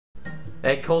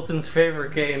And Colton's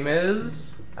favorite game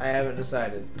is? I haven't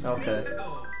decided. Okay.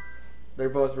 They're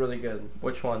both really good.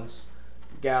 Which ones?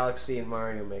 Galaxy and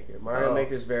Mario Maker. Mario Oh.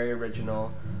 Maker's very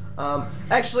original.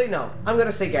 Actually, no. I'm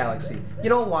gonna say Galaxy. You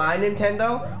know why,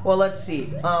 Nintendo? Well, let's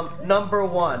see. Number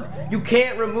one, you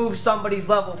can't remove somebody's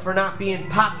level for not being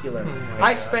popular.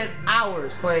 I spent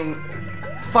hours playing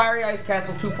Fiery Ice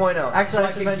Castle 2.0. Actually, so I I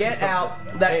should could mention get out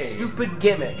something. that Hey. stupid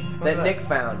gimmick that that? Nick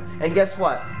found. And guess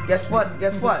what? Guess what?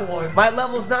 Guess what? What? My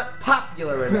level's not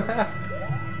popular enough.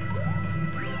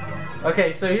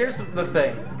 Okay, so here's the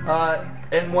thing.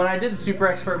 And when I did Super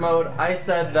Expert mode, I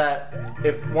said that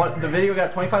if the video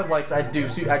got 25 likes, I'd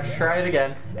try it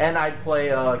again, and I'd play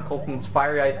Colton's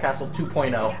Fiery Ice Castle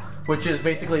 2.0, which is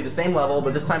basically the same level,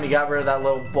 but this time he got rid of that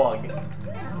little bug.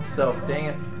 So, dang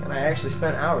it. And I actually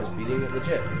spent hours beating it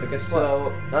legit. But guess So-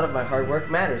 what? None of my hard work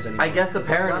matters anymore. I guess 'cause it's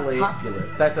not apparently popular.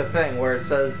 that's a thing where it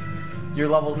says your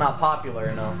level's not popular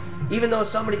enough. Even though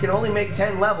somebody can only make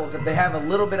 10 levels if they have a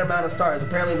little bit amount of stars,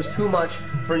 apparently it was too much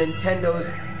for Nintendo's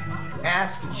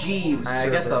Ask Jeeves I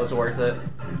guess that was servers. worth it.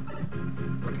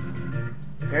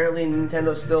 Apparently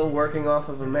Nintendo's still working off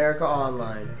of America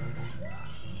Online.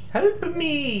 Help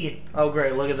me! Oh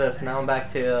great, look at this. Now I'm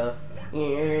back to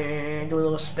Yeah, do a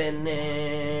little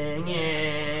spinning.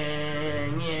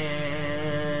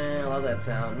 Yeah. I love that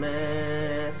sound.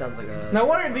 Man, sounds like a... Now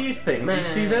what are these things? You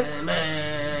see this?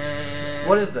 Man.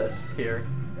 What is this here?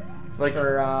 Like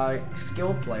for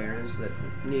skill players that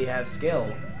need to have skill.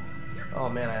 Oh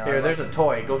man, I Here, love there's a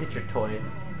toy. Go get your toy.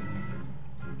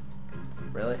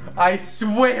 Really? I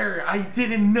swear, I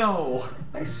didn't know.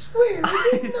 I swear, I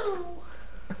didn't know.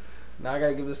 Now I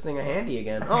gotta give this thing a handy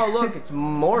again. Oh look, it's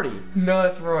Morty. No,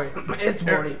 that's Roy. It's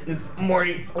Morty. It's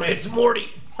Morty. It's Morty.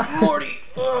 Morty.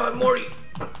 Oh, Morty.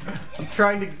 I'm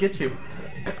trying to get you.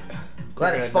 Glad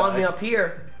You're it gonna spawned die. me up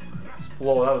here.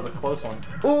 Whoa, that was a close one.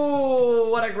 Ooh,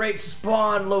 what a great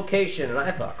spawn location. And I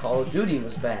thought Call of Duty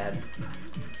was bad.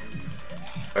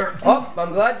 Oh,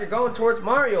 I'm glad you're going towards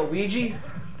Mario, Luigi.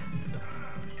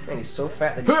 Man, he's so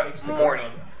fat that he shakes the Morty.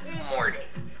 ground. Morty.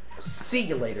 See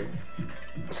you later.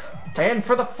 And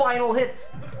for the final hit.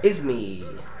 Is me.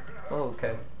 Oh,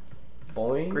 okay.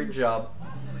 Boing. Great job.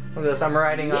 Look at this. I'm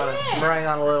riding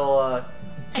on a little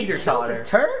teeter totter.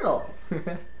 Turtle.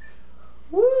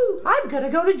 Woo! I'm gonna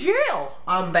go to jail.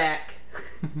 I'm back.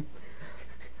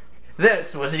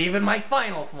 This wasn't even my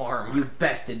final form. You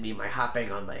bested me by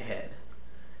hopping on my head.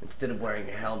 Instead of wearing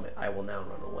a helmet, I will now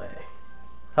run away.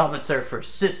 Helmets are for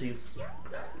sissies.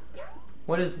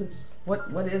 What is this? What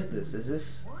is this? Is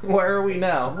this Where are we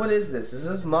now? what is this? Is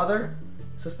this Mother?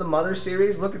 Is this the Mother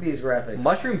series? Look at these graphics.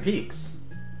 Mushroom Peaks.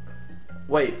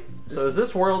 Wait, so is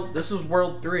this world? This is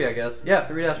world 3, I guess. Yeah,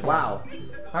 3-1. Wow.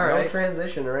 All No right.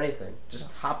 transition or anything.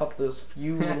 Just hop up those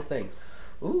few little things.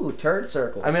 Ooh, turd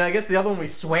circle. I mean, I guess the other one we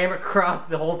swam across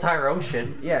the whole entire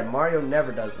ocean. Yeah, Mario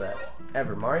never does that.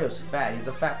 Ever. Mario's fat. He's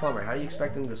a fat plumber. How do you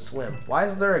expect him to swim? Why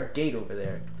is there a gate over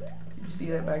there? Did you see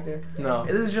that back there? No.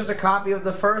 This is just a copy of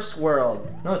the first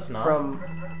world No, it's not. from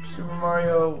Super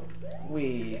Mario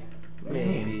Wii.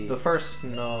 Maybe. The first,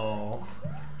 no.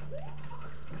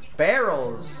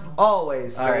 Barrels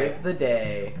always save Alright. the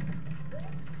day.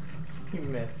 You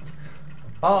missed.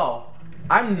 Oh,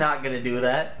 I'm not gonna do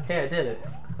that. Hey, I did it.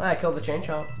 I killed the chain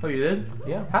chomp. Oh, you did?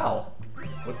 Yeah. How?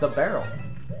 With the barrel.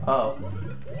 Oh.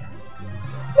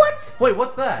 What? Wait,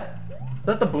 what's that? Is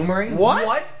that the boomerang? What?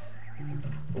 What?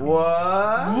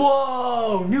 What?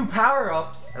 Whoa! New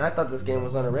power-ups. And I thought this game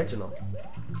was unoriginal.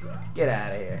 Get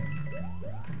out of here.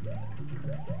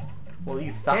 Well,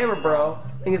 you thought. Hammer Bro,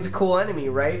 think it's a cool enemy,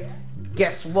 right?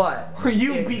 Guess what?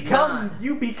 You It's become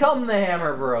not. the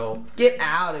Hammer Bro. Get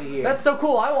out of here. That's so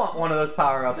cool. I want one of those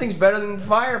power-ups. This thing's better than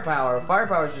firepower.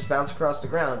 Firepower just bounce across the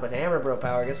ground, but Hammer Bro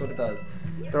power, guess what it does?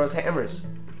 It throws hammers.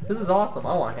 This is awesome.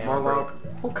 I want Hammer Bro.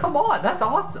 Wonk, Oh, come on. That's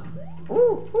awesome. Ooh,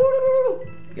 ooh, ooh,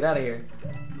 ooh. Get out of here.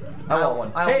 I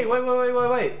want one. Hey,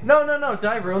 wait. No. Did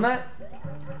I ruin that?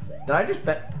 Did I just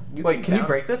bet? Wait, can you count?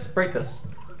 break this? Break this.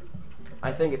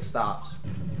 I think it stops.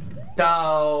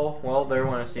 Oh, well, there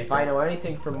want to see. If I know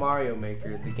anything from Mario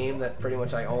Maker, the game that pretty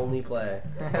much I only play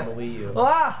on the Wii U,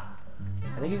 Ah!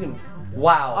 I think you can.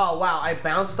 Wow. Oh wow, I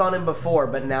bounced on him before,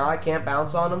 but now I can't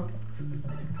bounce on him.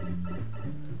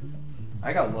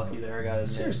 I got lucky there, I gotta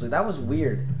say. Seriously, that was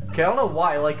weird. Okay, I don't know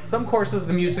why. Like, some courses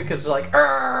the music is like,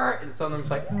 "Arr!" and some of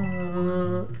them's like,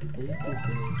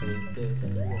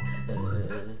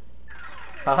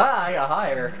 haha, I got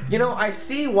higher. You know, I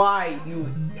see why you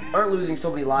aren't losing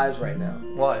so many lives right now.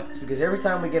 Why? It's because every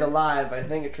time we get a live, I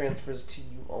think it transfers to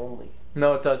you only.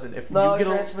 No, it doesn't. If No, you it get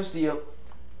transfers to you.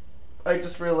 I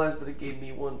just realized that it gave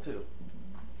me one too.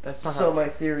 That's not So how. my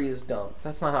theory is dumb.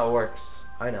 That's not how it works.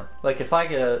 I know. Like if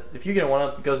you get a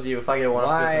 1-up, it goes to you. If I get a 1-up, it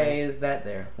Why goes to me. is that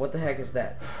there? What the heck is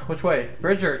that? Which way?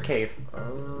 Bridge or cave?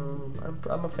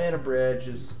 I'm a fan of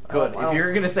bridges. Good. If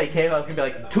you're gonna say cave, I was gonna be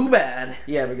like, too bad.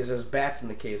 Yeah, because there's bats in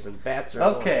the caves, and bats are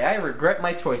Okay, I regret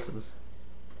my choices.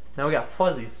 Now we got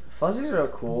fuzzies. Fuzzies are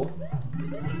cool.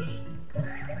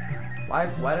 Why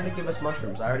did it give us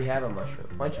mushrooms? I already have a mushroom.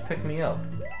 Why'd you pick me up?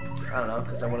 I don't know,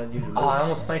 because I wanted you to move. Oh, I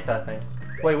almost sniped that thing.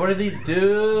 Wait, what do these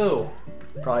do?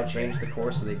 Probably change the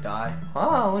course so they die.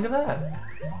 Oh, look at that.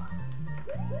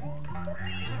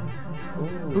 Ooh.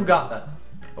 Who got that?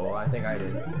 Oh, I think I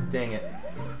did. Dang it.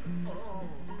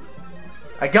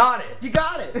 I got it! You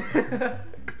got it!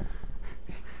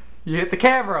 You hit the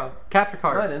camera! Capture No,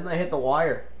 I card. didn't. I hit the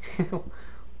wire.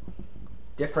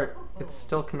 Different. It's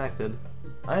still connected.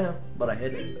 I know, but I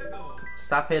hit it.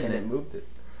 Stop hitting And it. it moved it.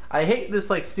 I hate this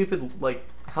like stupid like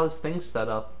how this thing's set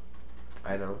up.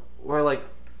 I know. Where like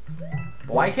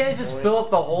why can't it just Boink. fill up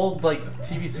the whole like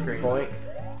TV screen? Boink.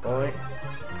 Boink.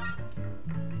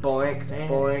 Boink. Dang.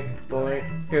 Boink.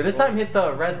 Boink. Here, this time hit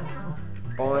the red.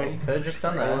 Boink. Could have just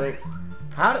done that. Boink.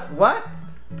 How did... What?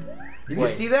 Did you Wait.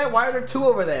 see that? Why are there two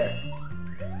over there?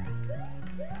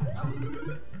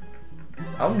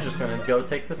 I'm just gonna go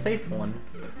take the safe one.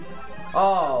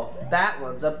 Oh, that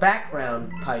one's a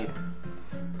background pipe.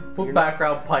 Put You're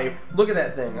background pipe. Look at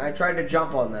that thing. I tried to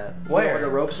jump on that. You know Where? the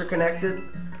ropes are connected?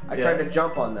 I Yeah. tried to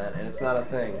jump on that, and it's not a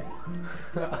thing.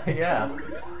 Yeah.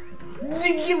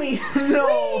 Gimme!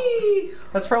 No!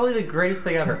 That's probably the greatest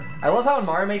thing ever. I love how in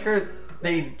Mario Maker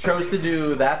they chose to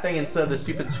do that thing instead of the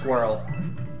stupid squirrel.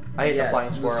 I hate the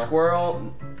flying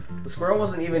squirrel. The squirrel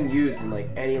wasn't even used in like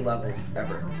any levels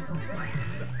ever.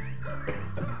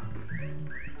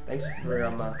 Thanks for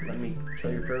letting me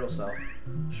kill your turtle self.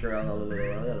 Sure, I'll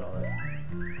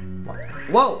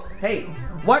Whoa! Hey!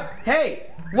 What?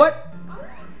 Hey! What?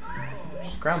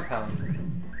 Just ground pound.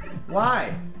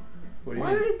 Why? What do you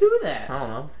Why mean? did it do that? I don't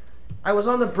know. I was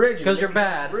on the bridge. and 'Cause you're it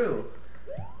bad. Through.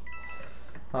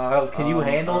 Oh, can you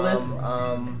handle this?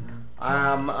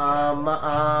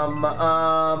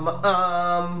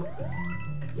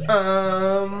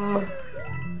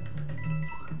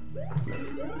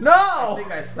 No! I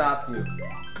think I stopped you.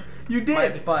 You My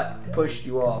did. butt pushed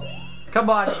you off. Come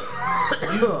on.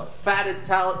 You fatted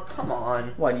talent. Come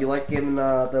on. What, you like giving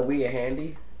the Wii a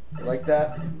handy? You like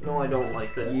that? No, I don't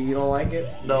like that. You don't like it?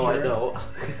 You No, I sure? don't.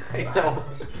 I don't.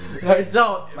 I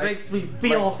don't. It My- makes me My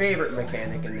feel. favorite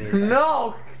mechanic in the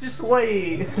No, just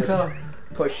wait. Just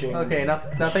pushing. Okay, now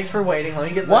thanks for waiting. Let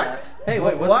me get What? that. Hey,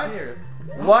 wait, what's What? in here?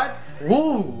 What?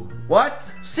 Ooh, What?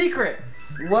 secret.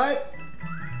 What?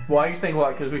 Why are you saying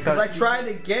what? Because we Because found. I tried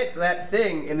to get that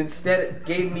thing and instead it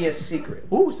gave me a secret.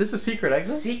 Ooh, is this a secret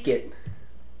exit? Seek it.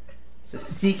 It's a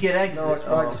secret exit. No, it's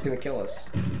probably Oh. just gonna kill us.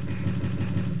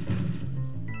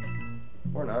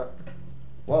 Or not.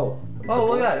 Whoa. It's Oh, a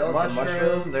look at bullet. that. It's a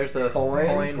Mushroom. There's a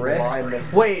Coin, brick. block. I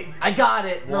missed it. Wait, I got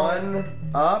it. No.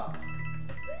 One up.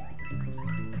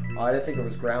 Oh, I didn't think there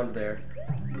was ground there.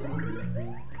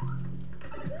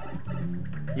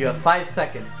 You have 5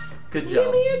 seconds. Good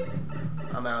job.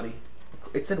 I'm outie.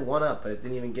 It said one up, but it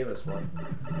didn't even give us one.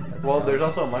 That's Well, dumb. there's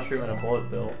also a mushroom and a bullet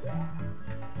bill.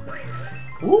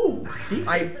 Ooh, see?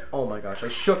 Oh my gosh, I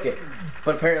shook it.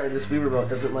 But apparently this Wii remote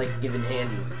doesn't like giving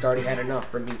handies. It's already had enough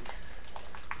for me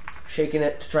shaking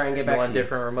it to try and get You back want to a you.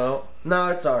 different remote? No,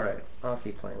 it's alright. I'll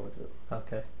keep playing with it.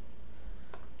 Okay.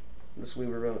 This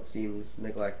Wii remote seems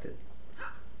neglected.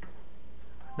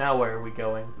 Now where are we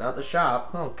going? Not the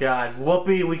shop. Oh god,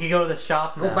 whoopee, we can go to the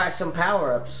shop now. Go buy some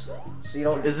power-ups so you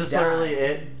don't Is this die. literally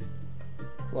it?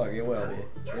 Look, it will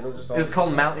be. It'll just It's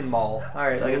called Mountain Mall.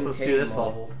 Alright, I guess let's do Mountain this Mall.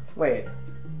 level. Wait.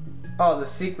 Oh, the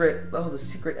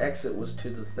secret exit was to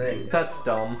the thing. That's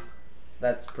dumb.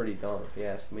 That's pretty dumb if you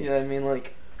ask me. Yeah, I mean,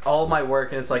 like, all my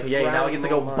work, and it's like, yay, now I get to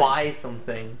go Brownie buy some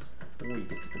things. Ooh, you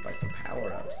get to go buy some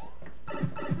power-ups.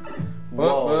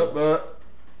 Whoa.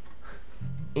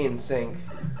 In sync.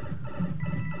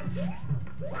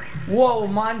 Whoa,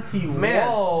 Monty, Man,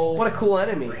 whoa. what a cool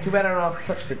enemy. Too bad I don't have to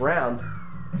touch the ground.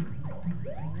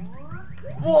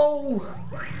 Whoa!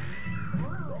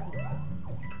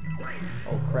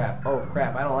 Oh crap, oh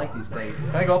crap, I don't like these things.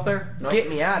 Can I go up there? No. Get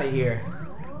me out of here.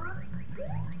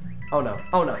 Oh no,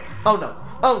 oh no, oh no,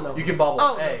 oh no. You can bubble.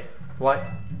 Oh, Hey, what?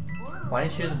 Why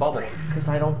didn't you just bubble? Because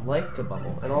I don't like to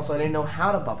bubble. And also I didn't know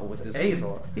how to bubble with this Hey,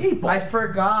 controller. Steve, I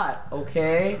forgot,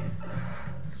 okay?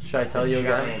 should I tell you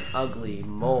again? Giant, ugly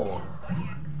mole.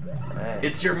 Hey.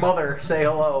 It's your mother. Say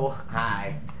hello.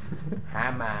 Hi.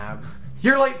 Hi, Mom.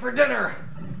 You're late for dinner.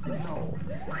 No.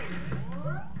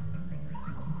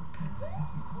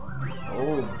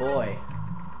 Oh boy.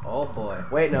 Oh boy.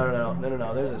 Wait, no.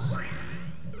 There's a.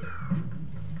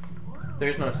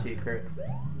 There's no secret.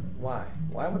 Why?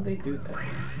 Why would they do that?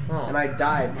 Oh. And I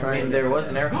died trying. I mean, to there do was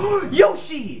that. an error.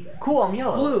 Yoshi! Cool, I'm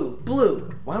yellow. Blue.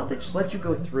 Why don't they just let you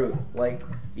go through like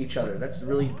each other? That's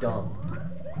really dumb.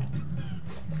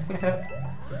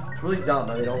 It's really dumb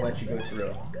how they don't let you go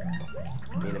through.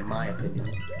 I mean, in my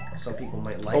opinion, some people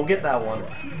might like. Go get that one.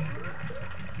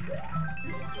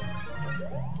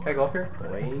 Can I go up here?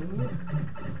 Boing.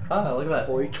 Ah, look at that.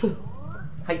 Boing.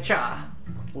 Hi-cha.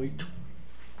 Boing.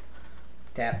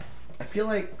 Tap. I feel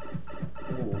like.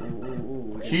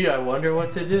 Ooh. Gee, I wonder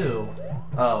what to do.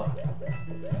 Oh.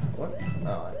 What?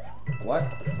 Oh. What?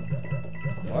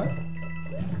 What?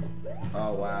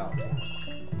 Oh wow.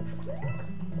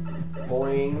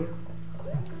 Boing.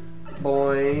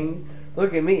 Boing.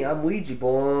 Look at me, I'm Ouija.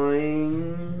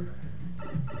 Boing.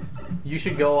 You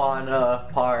should go on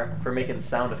par for making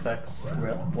sound effects.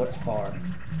 Real? What's par?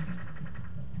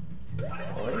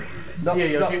 Boing.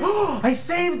 See ya, Yoshi. I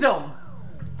saved him!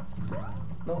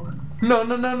 No. No.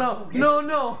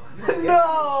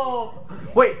 No.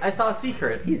 Wait, I saw a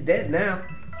secret. He's dead now.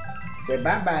 Say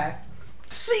bye-bye.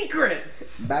 Secret!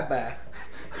 Bye-bye.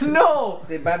 No!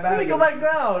 Say bye-bye. Let me go back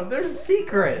down. There's a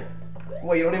secret.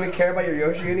 What, you don't even care about your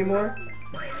Yoshi anymore?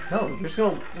 No, you're just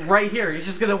gonna right here. He's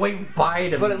just gonna wait and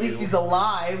bite him. But at least he's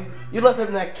alive. You left him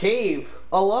in that cave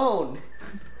alone.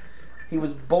 He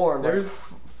was born like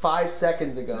 5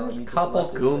 seconds ago. There's and a you just couple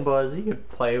left him there. Goombas. You could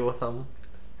play with them.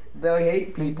 They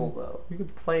hate people though. You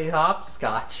could play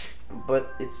hopscotch.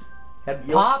 But it's And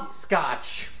Yoshi-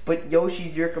 popscotch. but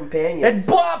Yoshi's your companion. And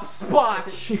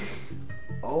bopscotch.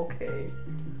 Okay.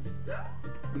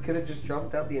 We could have just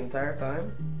jumped out the entire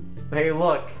time. Hey,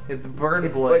 look, it's Burn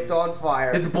Blaze. It's on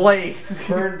fire. It's Blaze.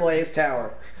 Burn Blaze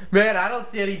Tower. Man, I don't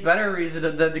see any better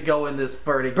reason than to go in this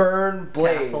burning. Burn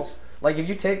Blaze. Castle. Like if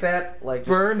you take that, like just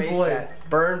Burn space Blaze. that.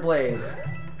 Burn Blaze.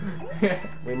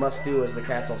 We must do as the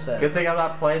castle says. Good thing I'm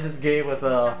not playing this game with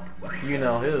you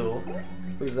know who.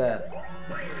 Who's that?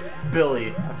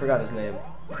 Billy. I forgot his name.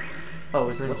 Oh,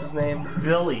 his name. What's his name?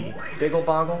 Billy. Biggle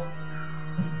Boggle?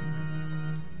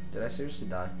 Did I seriously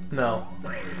die? No.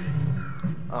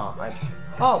 Oh,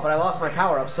 but I lost my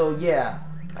power up, so yeah,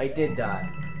 I did die.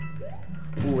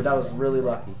 Ooh, that was really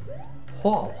lucky.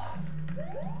 Whoa.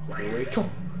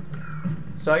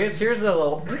 So I guess here's a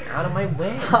little. Get out of my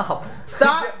way. Stop.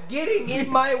 Stop getting in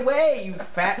my way, you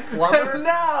fat plumber.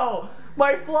 No!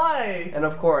 My fly! And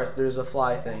of course, there's a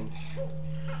fly thing.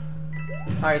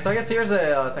 Alright, so I guess here's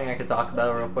a thing I could talk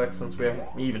about real quick since we haven't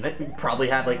even probably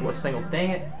had like a single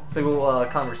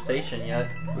conversation yet.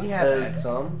 We have had Is-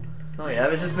 some. Oh yeah,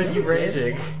 it's just been you we did.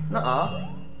 raging. Nuh-uh.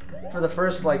 For the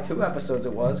first like 2 episodes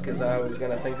it was, because I was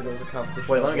gonna think that it was a competition.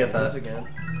 Wait, let me get I'll that. again.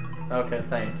 Okay,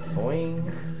 thanks.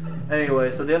 Boing.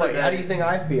 Anyway, so the other Wait, day, how do you think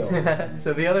I feel?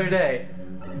 so the other day,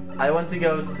 I went to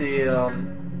go see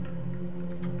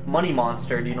Money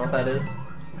Monster. Do you know what that is?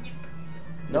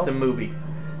 Nope. It's a movie.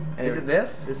 And Is it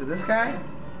this? Is it this guy?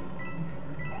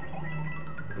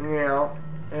 Yeah.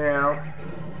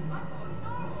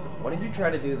 What did you try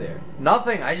to do there?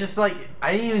 Nothing. I just I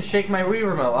didn't even shake my Wii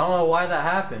remote. I don't know why that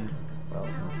happened. Well,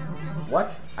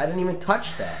 what? I didn't even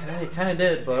touch that. Yeah, you kind of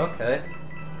did, but okay.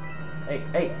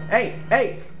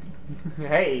 Hey!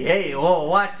 Hey, whoa,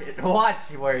 watch it. Watch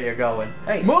where you're going.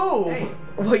 Hey! Move! Hey.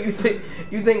 What you think?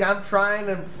 You think I'm trying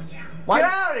to? Why?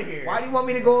 Get out of here! Why do you want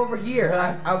me to go over here?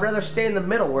 I'd rather stay in the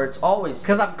middle where it's always.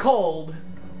 Because I'm cold.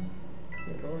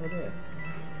 Yeah, go over there.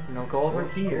 No, go over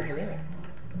Over here. there.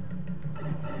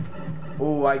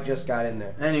 Ooh, I just got in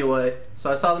there. Anyway,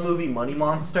 so I saw the movie Money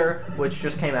Monster, which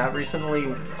just came out recently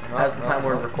as the time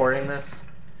we're recording this.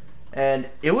 And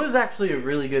it was actually a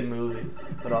really good movie.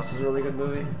 What else is a really good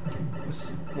movie?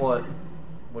 What?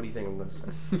 What do you think I'm gonna say?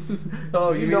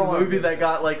 Oh, You you know mean what the movie I'm that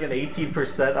got like an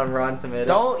 18% on Rotten Tomatoes?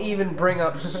 Don't even bring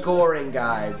up scoring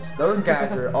guides. Those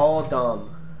guys are all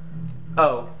dumb.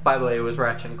 Oh, by the way, it was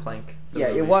Ratchet and Clank. the Yeah,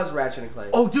 movie. it was Ratchet and Clank.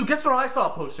 Oh, dude, guess what I saw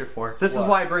a poster for? This is What?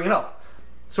 why I bring it up.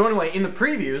 So anyway, in the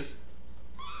previews,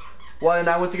 when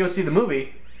I went to go see the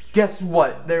movie, guess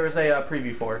what? There was a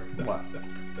preview for What?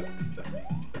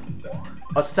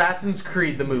 Assassin's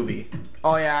Creed the movie.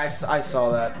 Oh yeah, I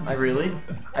saw that. Really?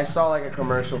 I saw like a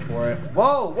commercial for it.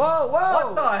 Whoa!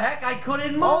 What the heck? I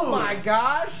couldn't move. Oh my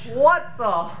gosh! What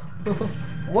the?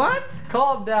 What?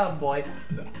 Calm down, boy.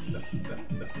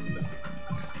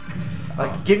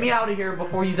 Like, get me out of here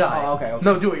before you die. Oh, okay.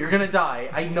 No, do it. You're gonna die.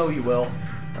 I know you will.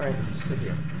 Alright, just sit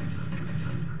here.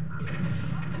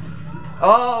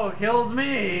 Oh, kills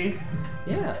me.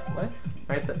 Yeah, what?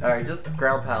 Right there. Alright, just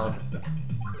ground pound.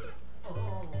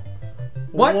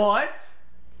 What? What?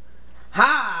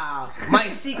 Ha! My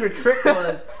secret trick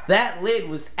was that lid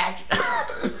was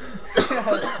actually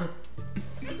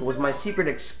was my secret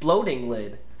exploding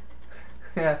lid.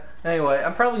 Yeah. Anyway,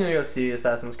 I'm probably gonna go see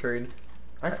Assassin's Creed.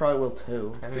 I probably will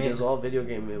too, I mean- because all video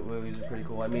game movies are pretty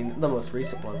cool. I mean, the most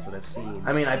recent ones that I've seen.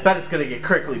 I mean, I bet it's gonna get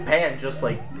critically panned just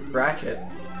like Ratchet.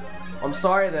 I'm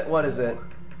sorry that, what is it?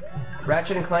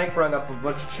 Ratchet and Clank brought up a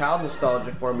bunch of child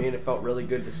nostalgia for me, and it felt really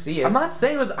good to see it. I'm not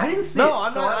saying it was. I didn't see it. No,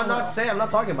 I'm so I not. don't I'm know. not saying. I'm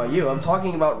not talking about you. I'm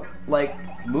talking about like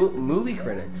movie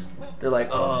critics. They're like,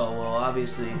 oh, well,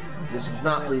 obviously this was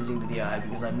not pleasing to the eye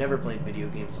because I've never played video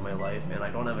games in my life, and I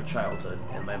don't have a childhood,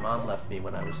 and my mom left me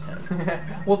when I was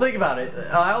 10. Well, think about it.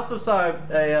 I also saw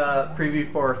a preview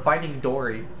for Finding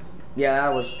Dory, Yeah,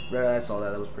 I saw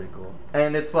that. That was pretty cool.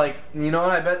 and it's like, you know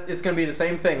what? I bet it's gonna be the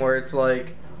same thing where it's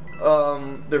like,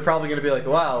 they're probably gonna be like,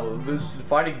 wow, this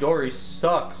Finding Dory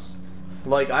sucks.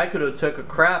 Like, I could have took a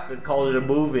crap and called it a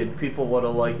movie, and people would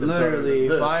have liked it better Literally,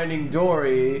 than this.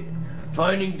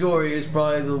 Finding Dory is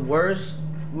probably the worst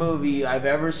movie I've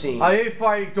ever seen. I hate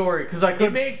Finding Dory because I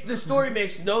could. The story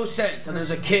makes no sense, and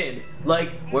there's a kid. Like,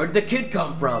 where'd the kid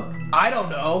come from? I don't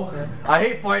know. I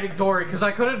hate Finding Dory because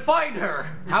I couldn't find her.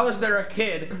 How is there a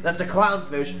kid that's a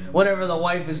clownfish whenever the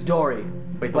wife is Dory?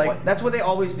 Wait, the Like, what? that's what they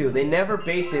always do. They never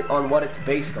base it on what it's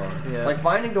based on. Yeah. Like,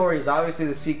 Finding Dory is obviously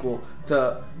the sequel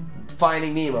to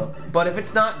Finding Nemo. But if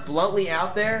it's not bluntly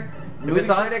out there, movie it's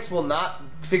not- critics will not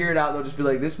figure it out. They'll just be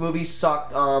like, this movie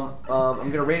sucked. I'm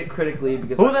gonna rate it critically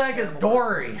because... Who the heck is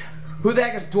Dory? Who the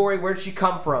heck is Dory? Where'd she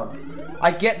come from?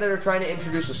 I get that they're trying to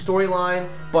introduce a storyline,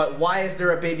 but why is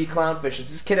there a baby clownfish?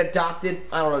 Is this kid adopted?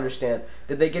 I don't understand.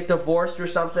 Did they get divorced or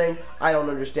something? I don't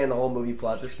understand the whole movie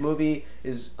plot. This movie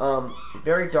is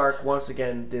very dark. Once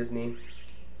again, Disney.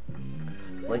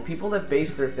 Like, people that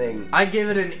base their thing. I give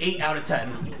it an 8 out of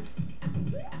 10.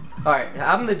 Alright,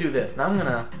 I'm gonna do this. Now I'm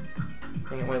gonna...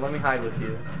 Wait, let me hide with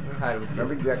you. Let me hide with you.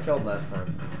 Remember, you got killed last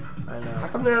time. I How know.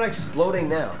 come they're not exploding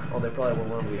now? Oh, they probably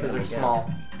will when we Because they're again. small.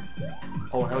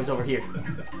 Oh, now he's over here.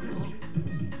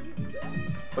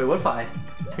 Wait, what if I...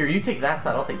 Here, you take that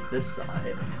side, I'll take this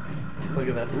side. Look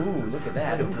at this. Ooh, look at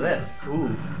that. Look at this.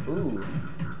 Ooh. Ooh.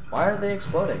 Why are they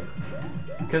exploding?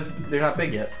 Because they're not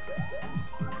big yet.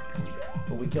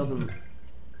 Well, we killed them.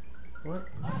 What?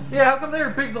 Yeah, how come they were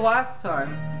big the last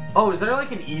time? Oh, is there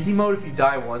like an easy mode if you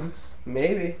die once?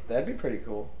 Maybe. That'd be pretty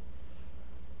cool.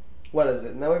 What is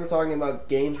it? Now we were talking about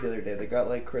games the other day that got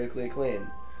like critically acclaimed.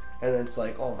 And then it's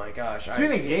like, oh my gosh.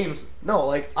 Speaking of games, No,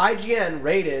 like IGN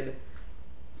rated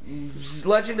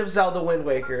Legend of Zelda Wind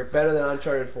Waker better than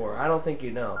Uncharted 4. I don't think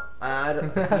you know. I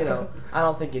don't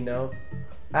think you know.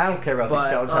 I don't care about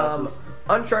these challenge But houses.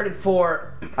 Uncharted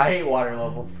 4 I hate water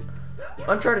levels.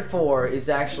 Uncharted 4 is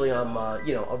actually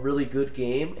a really good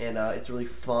game, and it's really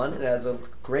fun. It has a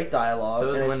great dialogue.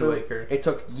 So does and Wind Waker. It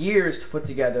took years to put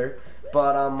together,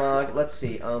 but let's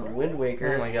see. Wind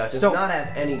Waker Oh my gosh. does Don't- not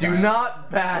have any. Do dialogue.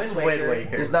 not bash Wind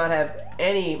Waker. Does not have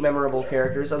any memorable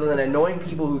characters other than annoying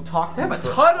people who talk to They have him a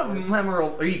for ton hours. of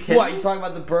memorable. Are you kidding? What, you talking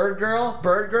about the Bird Girl?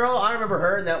 Bird Girl? I remember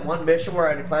her in that one mission where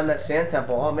I had to climb that sand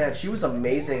temple. Oh man, she was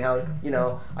amazing how,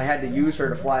 I had to use her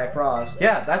to fly across.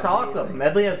 Yeah, that's Amazing. awesome.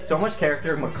 Medley has so much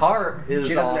character. Makar is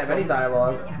She doesn't awesome. have any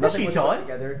dialogue. Nothing she was put does.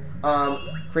 together.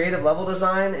 Creative level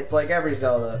design, it's like every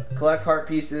Zelda. Collect heart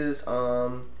pieces,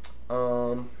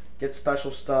 get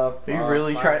special stuff. Are you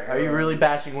really fire Are you arrows. really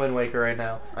bashing Wind Waker right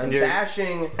now? I'm And you're-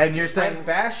 bashing. And you're saying I'm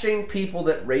bashing people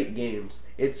that rate games.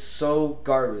 It's so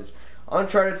garbage.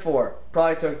 Uncharted 4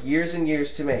 probably took years and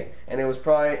years to make, and it was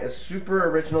probably a super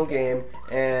original game,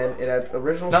 and it had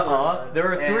original storyline, there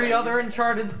were 3 and- other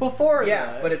Uncharteds before Yeah,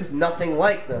 that. but it's nothing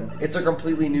like them. It's a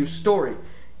completely new story.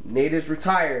 Nate is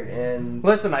retired, and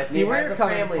Listen, I see he where has you're a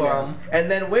coming family from. now. And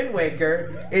then Wind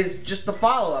Waker is just the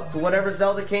follow-up to whatever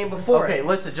Zelda came before. Okay, it.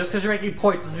 listen, just because you're making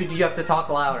points doesn't mean you have to talk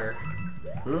louder.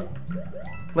 Hmm?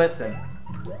 Listen,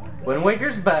 Wind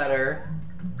Waker's better.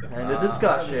 End of Obviously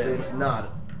discussion. it's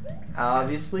not.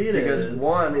 Obviously it is. Because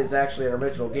one is actually an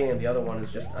original game, the other one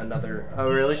is just another...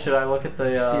 Oh, really? Should I look at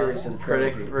the Series to the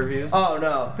critic trilogy. reviews? Oh,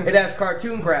 no. It has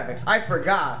cartoon graphics. I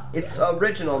forgot. It's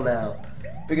original now.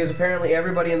 Because apparently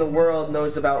everybody in the world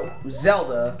knows about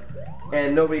Zelda,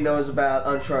 and nobody knows about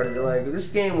Uncharted. They're like, this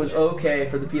game was okay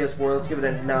for the PS4, let's give it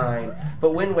a 9.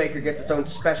 But Wind Waker gets its own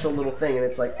special little thing, and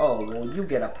it's like, oh, well, you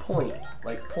get a point.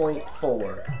 Like,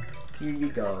 0.4. Here you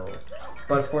go.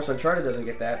 But of course, Uncharted doesn't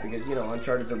get that because,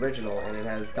 Uncharted's original, and it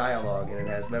has dialogue, and it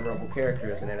has memorable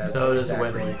characters, and it has So voice does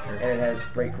Wind acting, Waker. and it has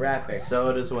great graphics.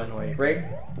 So does Wind Waker.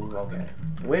 Okay.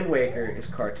 Wind Waker is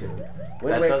cartoon. Wind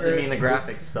That Waker doesn't mean the is-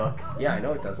 graphics suck. Yeah, I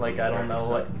know it does. Like, I don't know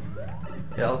what...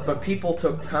 Yes. But people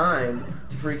took time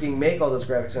to freaking make all those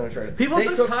graphics on a trailer. People they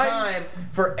took time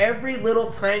for every little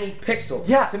tiny pixel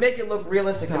Yeah. to make it look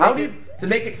realistic. To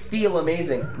make it feel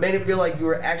amazing. Made it feel like you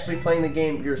were actually playing the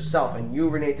game yourself and you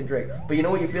were Nathan Drake. But you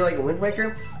know what you feel like in Wind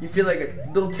Waker? You feel like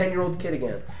a little 10-year-old kid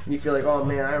again. And you feel like, oh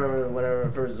man, I remember whenever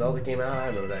first Zelda came out. I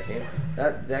remember that game.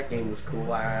 That game was cool.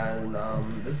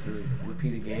 This is a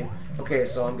repeated game. Okay,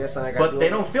 so I'm guessing I got. But they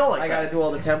don't feel like I that. got to do all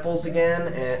the temples again,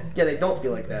 and yeah, they don't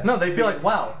feel like that. No, they feel like,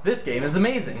 wow, this game is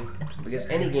amazing. Because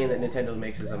any game that Nintendo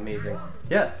makes is amazing.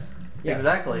 Yes, Yeah.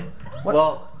 exactly. What?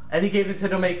 Well, any game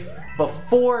Nintendo makes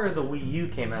before the Wii U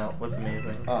came out was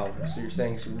amazing. Oh, so you're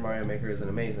saying Super Mario Maker isn't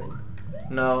amazing?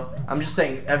 No, I'm just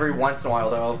saying every once in a while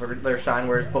they'll over their shine,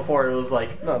 whereas before it was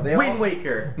like No, they Wind all-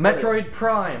 Waker, Metroid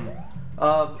Prime,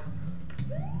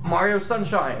 Mario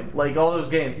Sunshine, like all those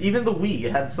games. Even the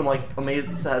Wii had some like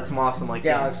amazing, had some awesome like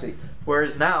Galaxy. games.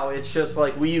 Whereas now it's just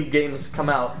like Wii U games come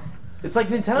out. It's like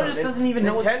Nintendo just doesn't even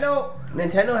know.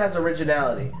 Nintendo has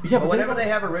originality. Yeah, but but whenever they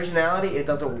have originality, it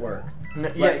doesn't work.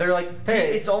 Yeah, they're like,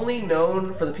 hey, it's only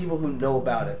known for the people who know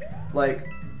about it. Like,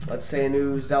 let's say a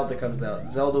new Zelda comes out,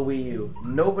 Zelda Wii U.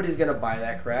 Nobody's gonna buy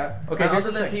that crap. Okay, Now, here's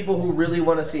other the than thing. people who really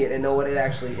want to see it and know what it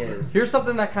actually is. Here's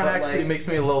something that kind of But, actually like- makes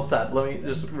me a little sad. Let me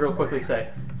just real quickly say.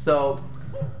 So,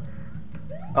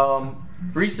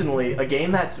 recently, a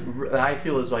game that I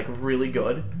feel is like really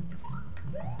good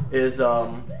is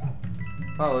oh,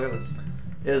 look at this,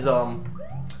 is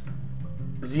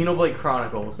Xenoblade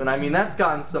Chronicles, and I mean that's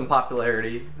gotten some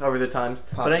popularity over the times.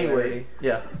 But anyway, Popularity.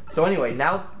 yeah. So anyway,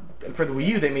 now for the Wii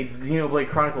U they made Xenoblade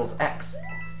Chronicles X,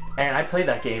 and I played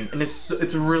that game, and it's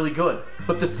really good.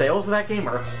 But the sales of that game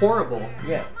are horrible.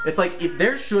 Yeah. It's like if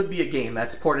there should be a game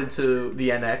that's ported to the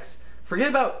NX, forget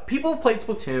about people have played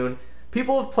Splatoon,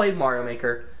 people have played Mario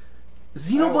Maker.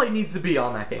 Xenoblade needs to be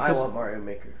on that game. I 'cause want Mario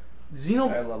Maker. I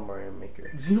Xenoblade. love Mario Maker.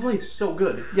 Xenoblade's so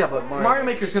good. Yeah, but Mario Mario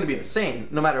Maker's Maker's gonna be the same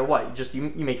no matter what. You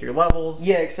make your levels.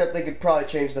 Yeah, except they could probably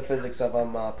change the physics of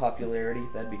popularity.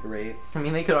 That'd be great. I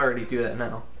mean, they could already do that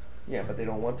now. Yeah, but they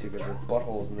don't want to because they're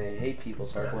buttholes and they hate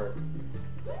people's hard work.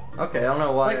 Okay, I don't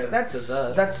know why Like it that's says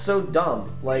that. that's so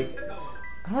dumb. Like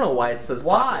I don't know why it says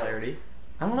Why? popularity.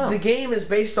 I don't know. the game is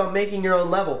based on making your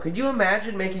own level. Could you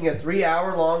imagine making a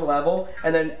 3-hour-long level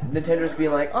and then Nintendo's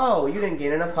being like, "Oh, you didn't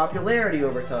gain enough popularity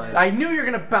over time." I knew you were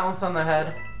gonna bounce on the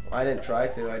head. I didn't try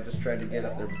to. I just tried to get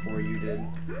up there before you did.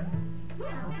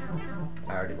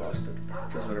 I already lost it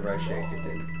because whenever I shaked, it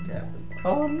didn't happen.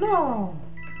 Oh no.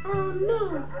 Oh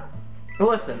no!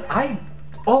 Listen,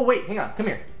 Oh wait, hang on. Come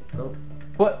here. Nope.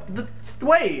 What?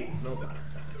 Wait. Nope.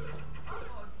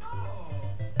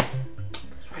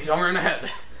 Wait, don't run ahead.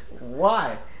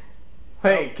 Why?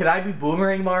 Hey, could I be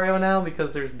Boomerang Mario now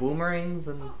because there's boomerangs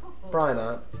and? Probably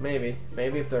not. Maybe.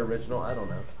 Maybe if they're original. I don't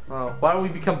know. Oh, why don't we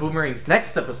become boomerangs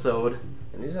next episode?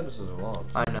 And these episodes are long.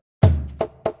 I know.